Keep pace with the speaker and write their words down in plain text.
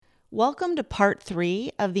Welcome to part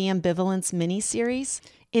 3 of the Ambivalence mini-series.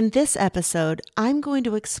 In this episode, I'm going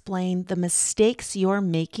to explain the mistakes you're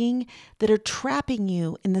making that are trapping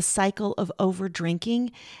you in the cycle of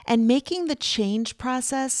over-drinking and making the change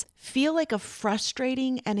process feel like a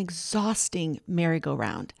frustrating and exhausting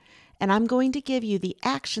merry-go-round. And I'm going to give you the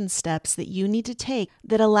action steps that you need to take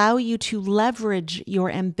that allow you to leverage your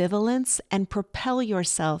ambivalence and propel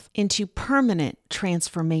yourself into permanent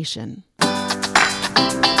transformation.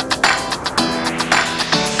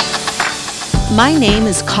 My name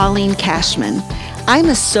is Colleen Cashman. I'm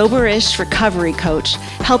a sober-ish recovery coach,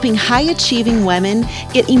 helping high-achieving women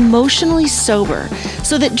get emotionally sober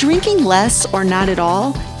so that drinking less or not at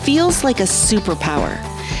all feels like a superpower.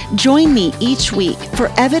 Join me each week for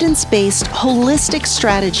evidence-based, holistic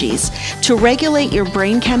strategies to regulate your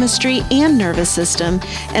brain chemistry and nervous system,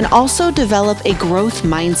 and also develop a growth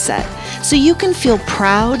mindset so you can feel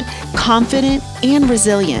proud, confident, and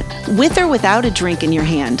resilient with or without a drink in your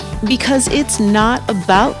hand, because it's not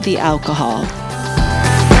about the alcohol.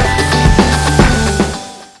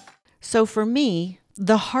 So for me,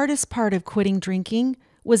 the hardest part of quitting drinking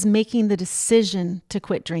was making the decision to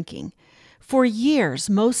quit drinking. For years,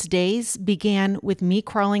 most days began with me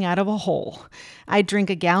crawling out of a hole. I'd drink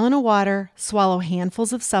a gallon of water, swallow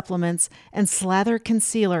handfuls of supplements, and slather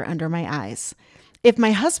concealer under my eyes. If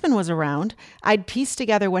my husband was around, I'd piece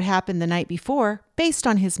together what happened the night before based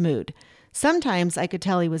on his mood. Sometimes I could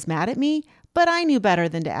tell he was mad at me, but I knew better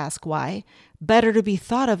than to ask why. Better to be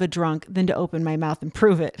thought of a drunk than to open my mouth and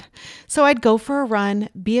prove it. So I'd go for a run,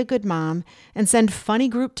 be a good mom, and send funny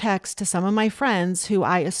group texts to some of my friends who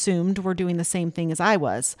I assumed were doing the same thing as I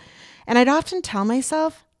was. And I'd often tell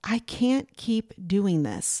myself, I can't keep doing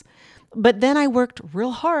this. But then I worked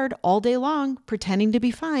real hard all day long, pretending to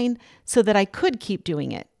be fine so that I could keep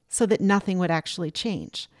doing it, so that nothing would actually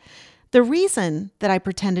change. The reason that I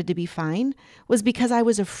pretended to be fine was because I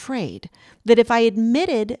was afraid that if I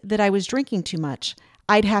admitted that I was drinking too much,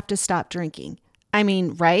 I'd have to stop drinking. I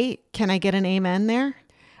mean, right? Can I get an amen there?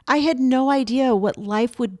 I had no idea what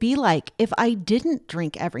life would be like if I didn't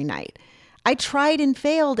drink every night. I tried and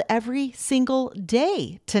failed every single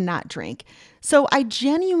day to not drink. So I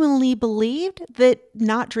genuinely believed that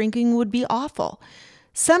not drinking would be awful.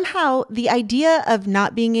 Somehow, the idea of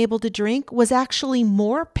not being able to drink was actually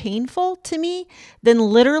more painful to me than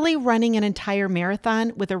literally running an entire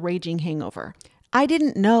marathon with a raging hangover. I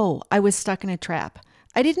didn't know I was stuck in a trap.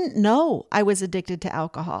 I didn't know I was addicted to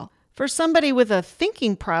alcohol. For somebody with a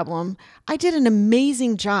thinking problem, I did an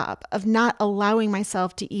amazing job of not allowing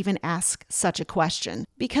myself to even ask such a question,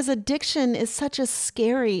 because addiction is such a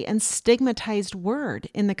scary and stigmatized word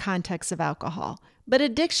in the context of alcohol. But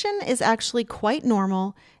addiction is actually quite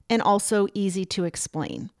normal and also easy to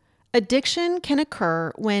explain. Addiction can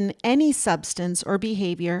occur when any substance or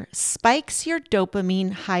behavior spikes your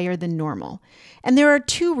dopamine higher than normal. And there are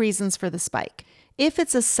two reasons for the spike. If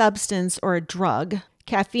it's a substance or a drug,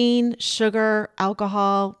 caffeine, sugar,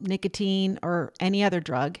 alcohol, nicotine, or any other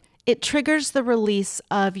drug, it triggers the release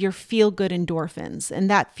of your feel-good endorphins, and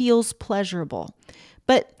that feels pleasurable.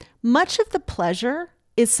 But much of the pleasure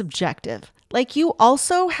is subjective. Like, you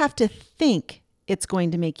also have to think it's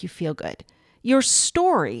going to make you feel good. Your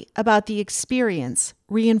story about the experience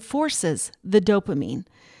reinforces the dopamine.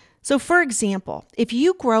 So for example, if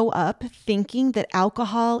you grow up thinking that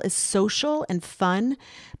alcohol is social and fun,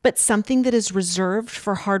 but something that is reserved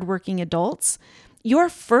for hardworking adults, your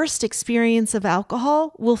first experience of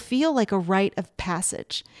alcohol will feel like a rite of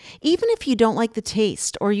passage. Even if you don't like the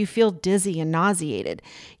taste or you feel dizzy and nauseated,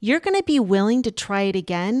 you're going to be willing to try it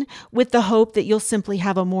again with the hope that you'll simply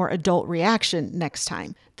have a more adult reaction next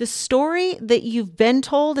time. The story that you've been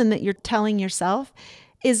told and that you're telling yourself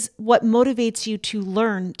is what motivates you to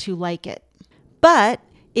learn to like it. But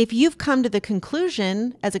if you've come to the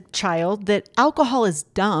conclusion as a child that alcohol is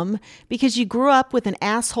dumb because you grew up with an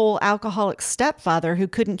asshole alcoholic stepfather who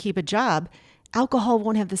couldn't keep a job, alcohol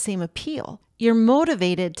won't have the same appeal. You're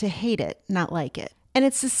motivated to hate it, not like it. And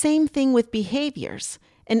it's the same thing with behaviors.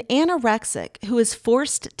 An anorexic who is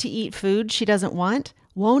forced to eat food she doesn't want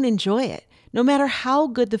won't enjoy it, no matter how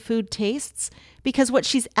good the food tastes, because what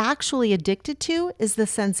she's actually addicted to is the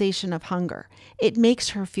sensation of hunger. It makes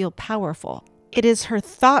her feel powerful. It is her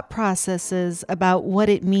thought processes about what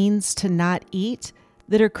it means to not eat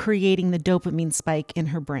that are creating the dopamine spike in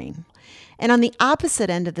her brain. And on the opposite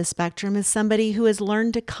end of the spectrum is somebody who has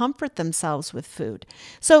learned to comfort themselves with food.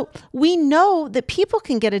 So we know that people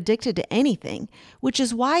can get addicted to anything, which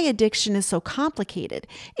is why addiction is so complicated.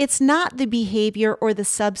 It's not the behavior or the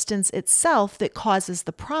substance itself that causes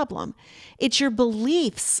the problem. It's your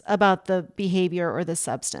beliefs about the behavior or the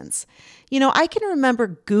substance. I can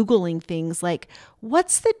remember Googling things like,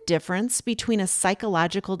 what's the difference between a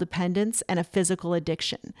psychological dependence and a physical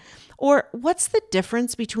addiction? Or what's the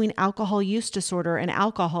difference between alcohol use disorder and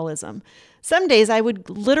alcoholism? Some days I would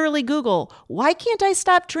literally Google, why can't I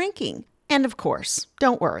stop drinking? And of course,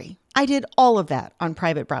 don't worry, I did all of that on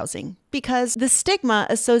private browsing because the stigma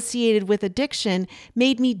associated with addiction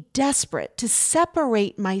made me desperate to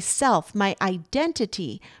separate myself, my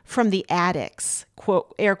identity, from the addicts,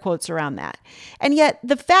 quote, air quotes around that. And yet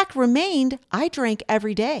the fact remained, I drank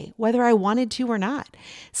every day, whether I wanted to or not.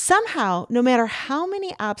 Somehow, no matter how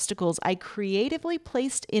many obstacles I creatively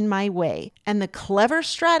placed in my way and the clever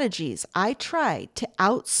strategies I tried to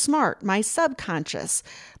outsmart my subconscious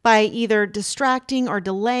by either distracting or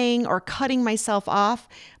delaying or cutting myself off,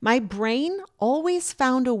 my brain always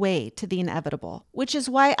found a way to the inevitable, which is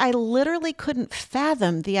why I literally couldn't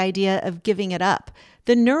fathom the idea of giving it up.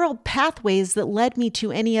 The neural pathways that led me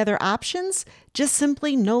to any other options just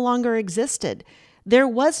simply no longer existed. There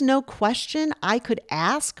was no question I could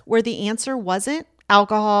ask where the answer wasn't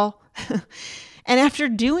alcohol. And after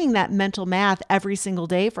doing that mental math every single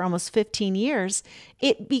day for almost 15 years,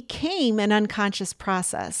 it became an unconscious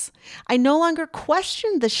process. I no longer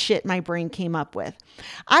questioned the shit my brain came up with.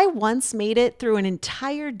 I once made it through an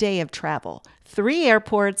entire day of travel, 3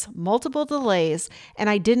 airports, multiple delays, and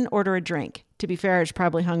I didn't order a drink. To be fair, I was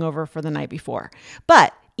probably hungover for the night before.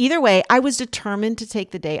 But either way, I was determined to take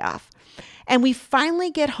the day off. And we finally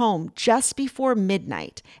get home just before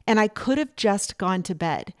midnight, and I could have just gone to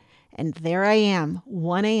bed. And there I am,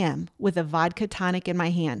 1 a.m., with a vodka tonic in my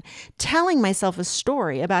hand, telling myself a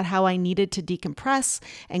story about how I needed to decompress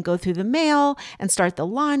and go through the mail and start the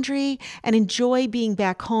laundry and enjoy being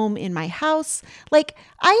back home in my house. Like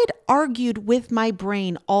I had argued with my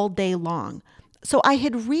brain all day long. So I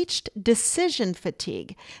had reached decision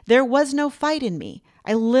fatigue. There was no fight in me.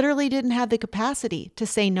 I literally didn't have the capacity to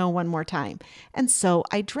say no one more time. And so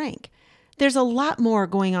I drank. There's a lot more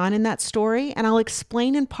going on in that story, and I'll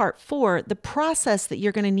explain in part 4 the process that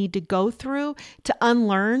you're going to need to go through to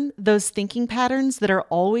unlearn those thinking patterns that are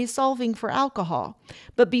always solving for alcohol.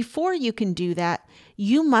 But before you can do that,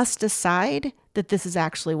 you must decide that this is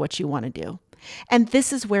actually what you want to do. And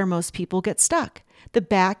this is where most people get stuck. The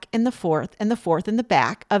back and the forth and the forth and the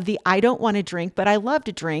back of the I don't want to drink, but I love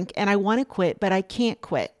to drink, and I want to quit, but I can't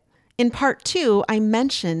quit. In part 2, I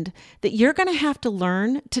mentioned that you're going to have to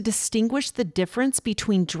learn to distinguish the difference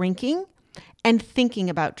between drinking and thinking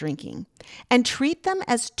about drinking and treat them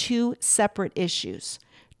as 2 separate issues.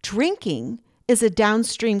 Drinking is a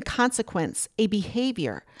downstream consequence, a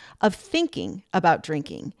behavior of thinking about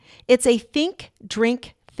drinking. It's a think,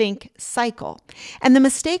 drink, think cycle. And the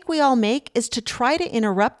mistake we all make is to try to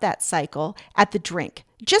interrupt that cycle at the drink.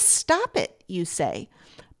 Just stop it, you say.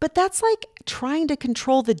 But that's like trying to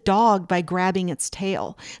control the dog by grabbing its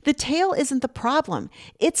tail. The tail isn't the problem.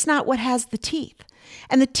 It's not what has the teeth.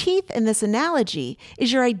 And the teeth in this analogy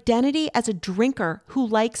is your identity as a drinker who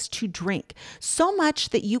likes to drink so much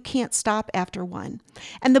that you can't stop after one.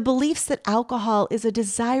 And the beliefs that alcohol is a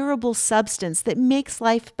desirable substance that makes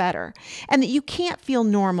life better, and that you can't feel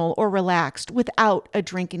normal or relaxed without a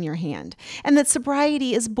drink in your hand, and that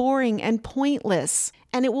sobriety is boring and pointless,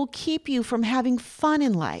 and it will keep you from having fun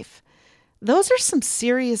in life. Those are some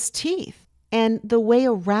serious teeth. And the way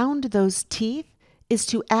around those teeth is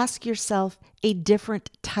to ask yourself a different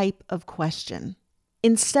type of question.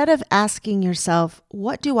 Instead of asking yourself,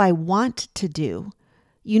 what do I want to do?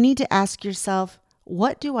 You need to ask yourself,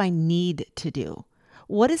 what do I need to do?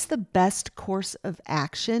 What is the best course of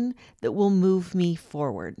action that will move me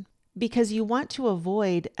forward? Because you want to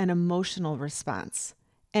avoid an emotional response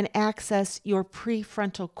and access your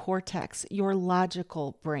prefrontal cortex, your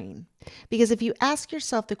logical brain. Because if you ask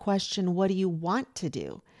yourself the question, what do you want to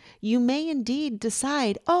do? You may indeed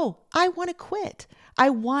decide, oh, I want to quit. I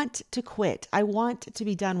want to quit. I want to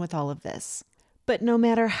be done with all of this. But no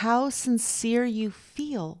matter how sincere you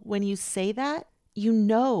feel when you say that, you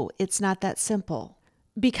know it's not that simple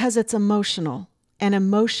because it's emotional, and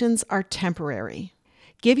emotions are temporary.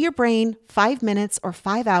 Give your brain 5 minutes or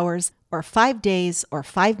 5 hours or 5 days or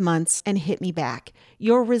 5 months and hit me back.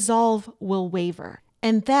 Your resolve will waver.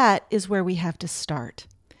 And that is where we have to start.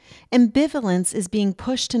 Ambivalence is being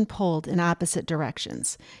pushed and pulled in opposite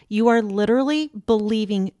directions. You are literally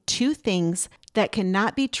believing 2 things that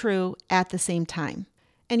cannot be true at the same time.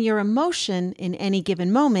 And your emotion in any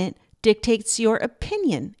given moment dictates your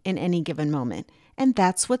opinion in any given moment. And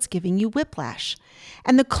that's what's giving you whiplash.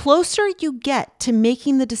 And the closer you get to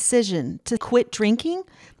making the decision to quit drinking,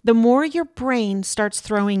 the more your brain starts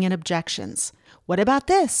throwing in objections. What about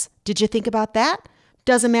this? Did you think about that?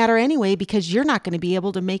 Doesn't matter anyway because you're not going to be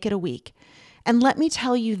able to make it a week. And let me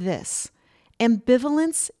tell you this,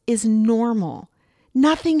 ambivalence is normal.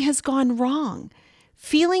 Nothing has gone wrong.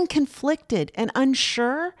 Feeling conflicted and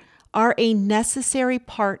unsure are a necessary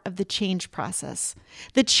part of the change process.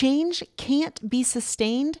 The change can't be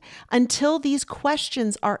sustained until these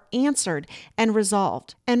questions are answered and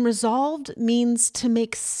resolved. And resolved means to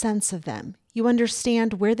make sense of them. You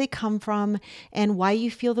understand where they come from and why you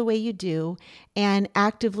feel the way you do, and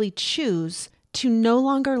actively choose to no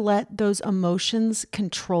longer let those emotions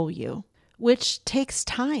control you, which takes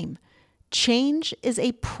time. Change is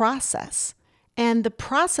a process. And the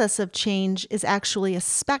process of change is actually a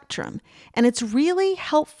spectrum. And it's really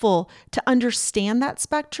helpful to understand that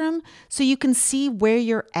spectrum so you can see where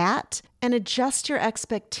you're at and adjust your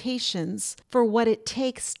expectations for what it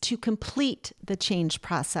takes to complete the change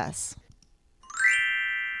process.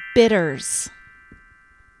 Bitters.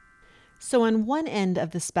 So on one end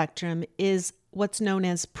of the spectrum is what's known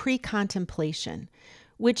as pre-contemplation,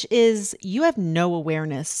 which is you have no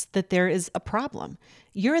awareness that there is a problem.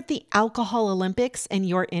 You're at the alcohol Olympics and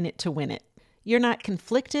you're in it to win it. You're not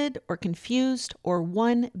conflicted or confused or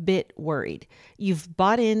one bit worried. You've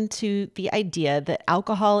bought into the idea that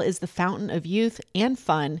alcohol is the fountain of youth and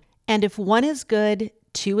fun, and if one is good,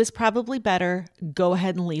 two is probably better. Go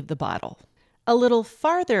ahead and leave the bottle. A little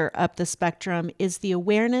farther up the spectrum is the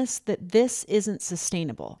awareness that this isn't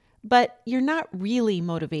sustainable. But you're not really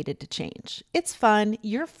motivated to change. It's fun,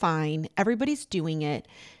 you're fine, everybody's doing it.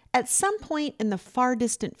 At some point in the far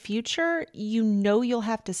distant future, you know you'll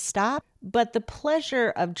have to stop, but the pleasure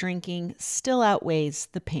of drinking still outweighs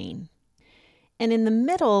the pain. And in the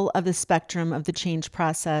middle of the spectrum of the change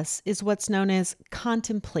process is what's known as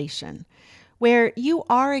contemplation, where you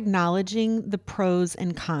are acknowledging the pros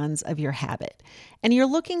and cons of your habit. And you're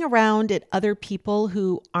looking around at other people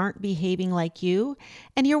who aren't behaving like you,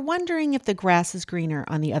 and you're wondering if the grass is greener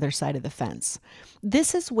on the other side of the fence.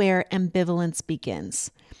 This is where ambivalence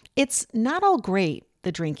begins. It's not all great,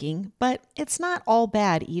 the drinking, but it's not all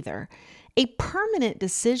bad either. A permanent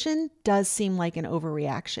decision does seem like an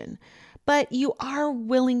overreaction. But you are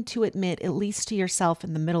willing to admit, at least to yourself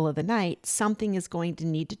in the middle of the night, something is going to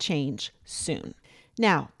need to change soon.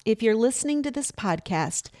 Now, if you're listening to this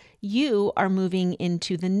podcast, you are moving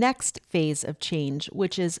into the next phase of change,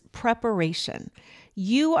 which is preparation.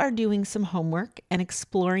 You are doing some homework and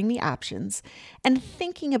exploring the options and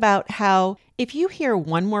thinking about how if you hear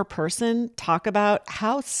one more person talk about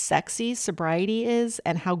how sexy sobriety is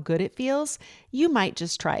and how good it feels, you might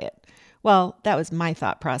just try it. Well, that was my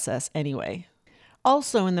thought process anyway.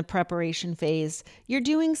 Also in the preparation phase, you're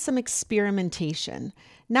doing some experimentation,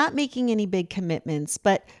 not making any big commitments,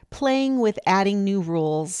 but playing with adding new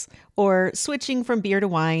rules or switching from beer to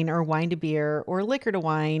wine or wine to beer or liquor to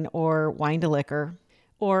wine or wine to liquor,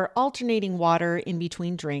 or alternating water in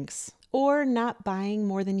between drinks, or not buying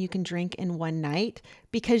more than you can drink in one night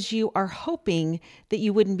because you are hoping that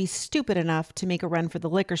you wouldn't be stupid enough to make a run for the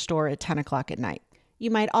liquor store at 10 o'clock at night. You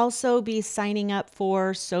might also be signing up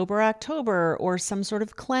for Sober October or some sort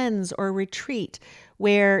of cleanse or retreat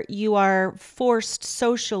where you are forced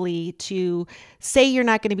socially to say you're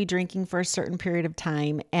not going to be drinking for a certain period of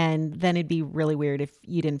time, and then it'd be really weird if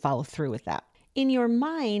you didn't follow through with that. In your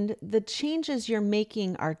mind, the changes you're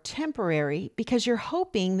making are temporary because you're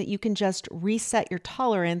hoping that you can just reset your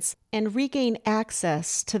tolerance and regain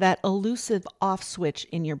access to that elusive off switch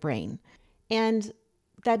in your brain. And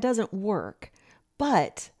that doesn't work.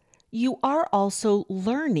 But you are also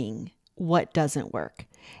learning what doesn't work.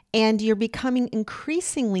 And you're becoming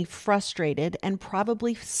increasingly frustrated and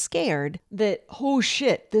probably scared that, oh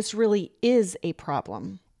shit, this really is a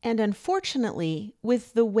problem. And unfortunately,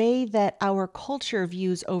 with the way that our culture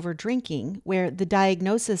views over drinking, where the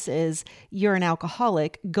diagnosis is you're an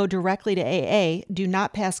alcoholic, go directly to AA, do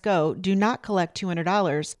not pass go, do not collect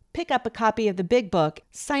 $200, pick up a copy of the big book,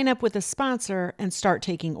 sign up with a sponsor, and start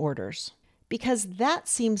taking orders. Because that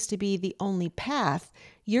seems to be the only path,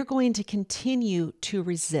 you're going to continue to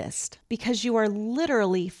resist because you are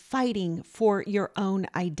literally fighting for your own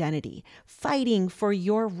identity, fighting for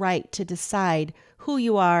your right to decide who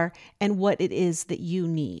you are and what it is that you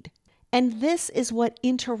need. And this is what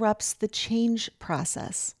interrupts the change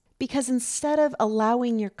process Because instead of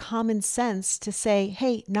allowing your common sense to say,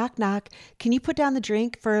 hey, knock, knock, can you put down the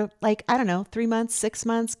drink for 3 months, 6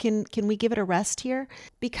 months? Can we give it a rest here?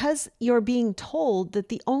 Because you're being told that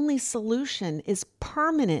the only solution is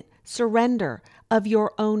permanent surrender of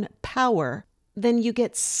your own power, then you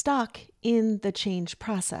get stuck in the change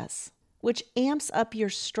process, which amps up your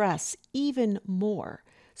stress even more.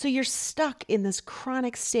 So you're stuck in this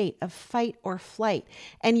chronic state of fight or flight,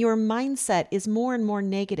 and your mindset is more and more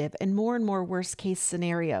negative and more worst case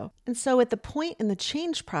scenario. And so at the point in the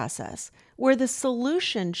change process where the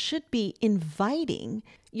solution should be inviting,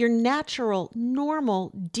 your natural,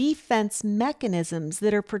 normal defense mechanisms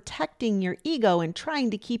that are protecting your ego and trying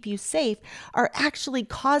to keep you safe are actually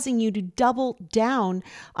causing you to double down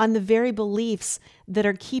on the very beliefs that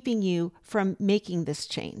are keeping you from making this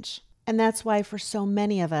change. And that's why for so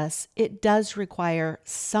many of us, it does require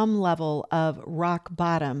some level of rock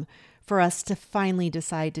bottom for us to finally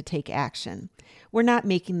decide to take action. We're not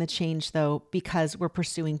making the change, though, because we're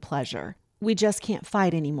pursuing pleasure. We just can't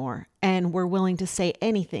fight anymore, and we're willing to say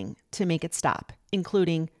anything to make it stop,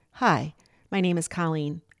 including, "Hi, my name is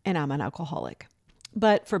Colleen, and I'm an alcoholic."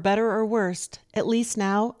 But for better or worse, at least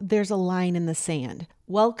now there's a line in the sand.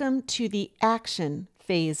 Welcome to the action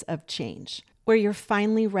phase of change, where you're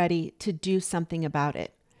finally ready to do something about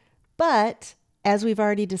it. But as we've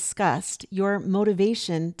already discussed, your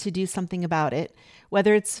motivation to do something about it,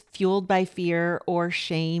 whether it's fueled by fear or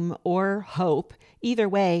shame or hope, either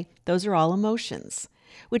way, those are all emotions,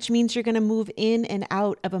 which means you're going to move in and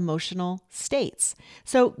out of emotional states.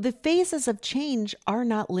 So the phases of change are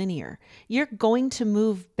not linear. You're going to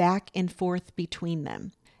move back and forth between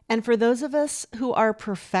them. And for those of us who are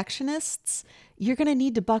perfectionists, you're going to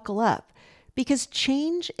need to buckle up, because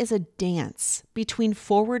change is a dance between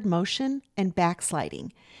forward motion and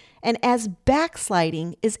backsliding. And as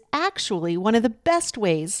backsliding is actually one of the best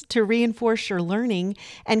ways to reinforce your learning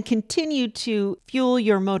and continue to fuel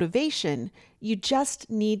your motivation, you just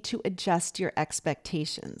need to adjust your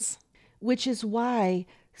expectations, which is why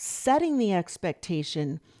setting the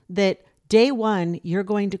expectation that day one, you're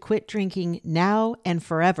going to quit drinking now and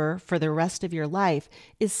forever for the rest of your life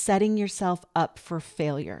is setting yourself up for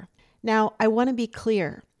failure. Now, I want to be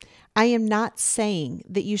clear. I am not saying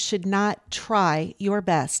that you should not try your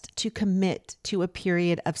best to commit to a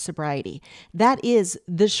period of sobriety. That is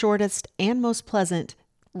the shortest and most pleasant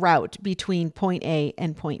route between point A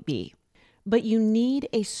and point B. But you need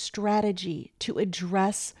a strategy to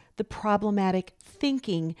address the problematic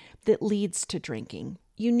thinking that leads to drinking.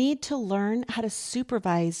 You need to learn how to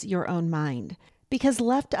supervise your own mind, because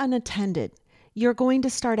left unattended, you're going to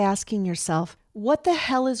start asking yourself, what the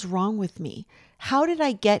hell is wrong with me? How did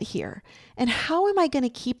I get here? And how am I going to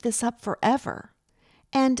keep this up forever?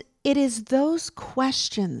 And it is those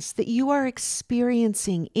questions that you are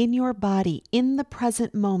experiencing in your body in the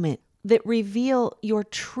present moment that reveal your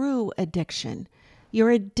true addiction.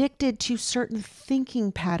 You're addicted to certain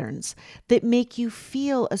thinking patterns that make you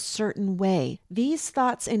feel a certain way. These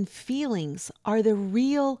thoughts and feelings are the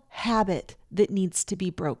real habit that needs to be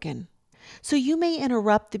broken. So you may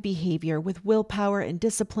interrupt the behavior with willpower and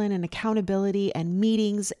discipline and accountability and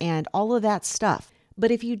meetings and all of that stuff.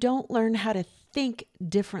 But if you don't learn how to think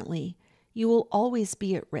differently, you will always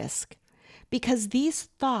be at risk. Because these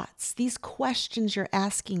thoughts, these questions you're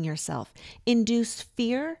asking yourself, induce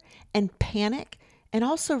fear and panic and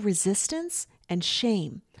also resistance and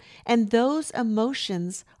shame. And those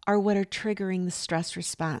emotions are what are triggering the stress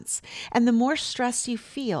response. And the more stress you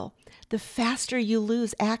feel, the faster you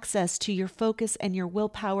lose access to your focus and your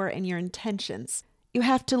willpower and your intentions. You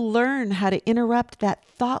have to learn how to interrupt that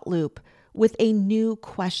thought loop with a new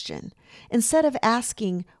question. Instead of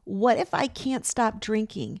asking, what if I can't stop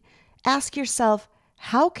drinking? Ask yourself,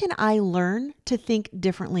 how can I learn to think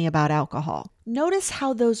differently about alcohol? Notice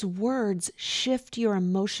how those words shift your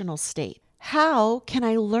emotional state. How can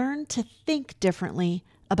I learn to think differently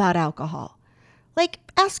about alcohol?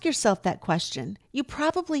 Ask yourself that question. You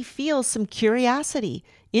probably feel some curiosity,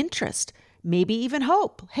 interest, maybe even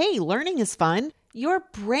hope. Hey, learning is fun. Your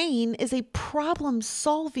brain is a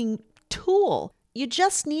problem-solving tool. You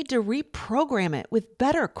just need to reprogram it with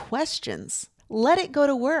better questions. Let it go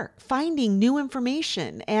to work, finding new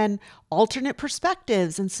information and alternate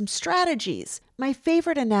perspectives and some strategies. My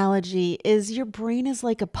favorite analogy is your brain is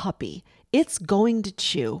like a puppy. It's going to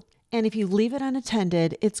chew. And if you leave it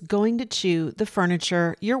unattended, it's going to chew the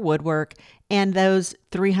furniture, your woodwork, and those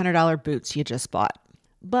 $300 boots you just bought.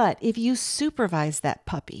 But if you supervise that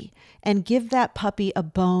puppy and give that puppy a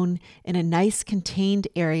bone in a nice contained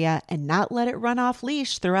area and not let it run off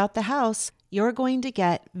leash throughout the house, you're going to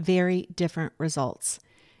get very different results.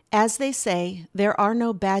 As they say, there are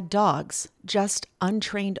no bad dogs, just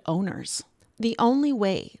untrained owners. The only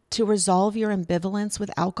way to resolve your ambivalence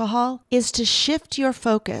with alcohol is to shift your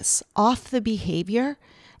focus off the behavior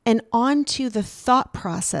and onto the thought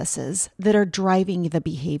processes that are driving the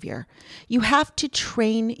behavior. You have to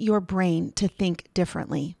train your brain to think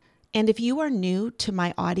differently. And if you are new to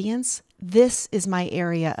my audience, this is my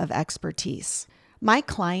area of expertise. My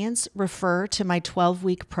clients refer to my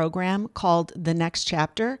 12-week program called The Next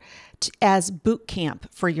Chapter as boot camp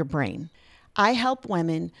for your brain. I help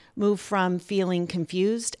women move from feeling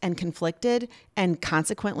confused and conflicted and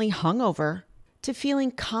consequently hungover to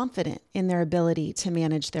feeling confident in their ability to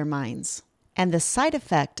manage their minds. And the side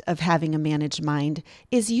effect of having a managed mind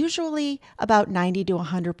is usually about 90 to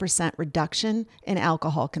 100% reduction in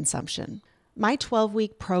alcohol consumption. My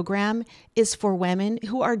 12-week program is for women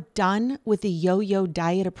who are done with the yo-yo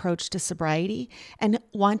diet approach to sobriety and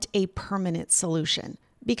want a permanent solution.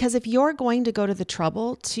 Because if you're going to go to the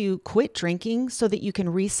trouble to quit drinking so that you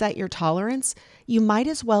can reset your tolerance, you might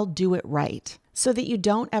as well do it right so that you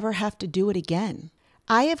don't ever have to do it again.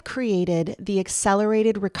 I have created the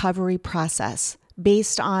accelerated recovery process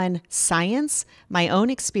based on science, my own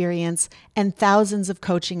experience, and thousands of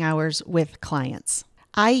coaching hours with clients.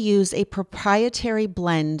 I use a proprietary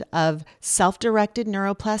blend of self-directed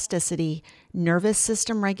neuroplasticity, nervous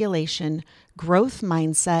system regulation, growth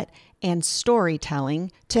mindset, and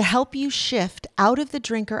storytelling to help you shift out of the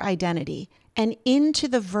drinker identity and into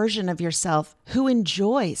the version of yourself who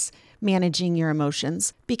enjoys managing your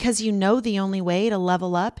emotions, because you know the only way to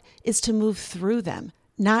level up is to move through them,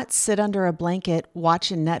 not sit under a blanket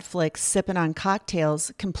watching Netflix, sipping on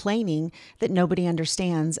cocktails, complaining that nobody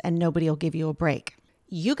understands and nobody will give you a break.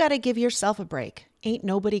 You got to give yourself a break. Ain't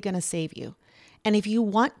nobody going to save you. And if you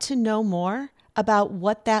want to know more about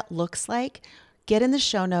what that looks like, get in the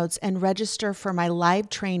show notes and register for my live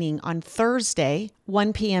training on Thursday,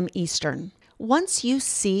 1 p.m. Eastern. Once you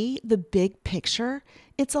see the big picture,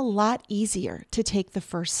 it's a lot easier to take the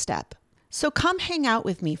first step. So come hang out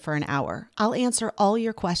with me for an hour. I'll answer all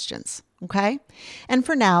your questions, okay? And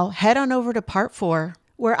for now, head on over to part 4,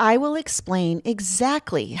 where I will explain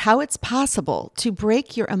exactly how it's possible to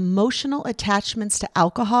break your emotional attachments to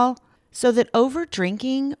alcohol so that over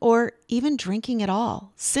drinking, or even drinking at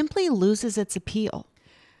all, simply loses its appeal.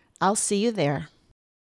 I'll see you there.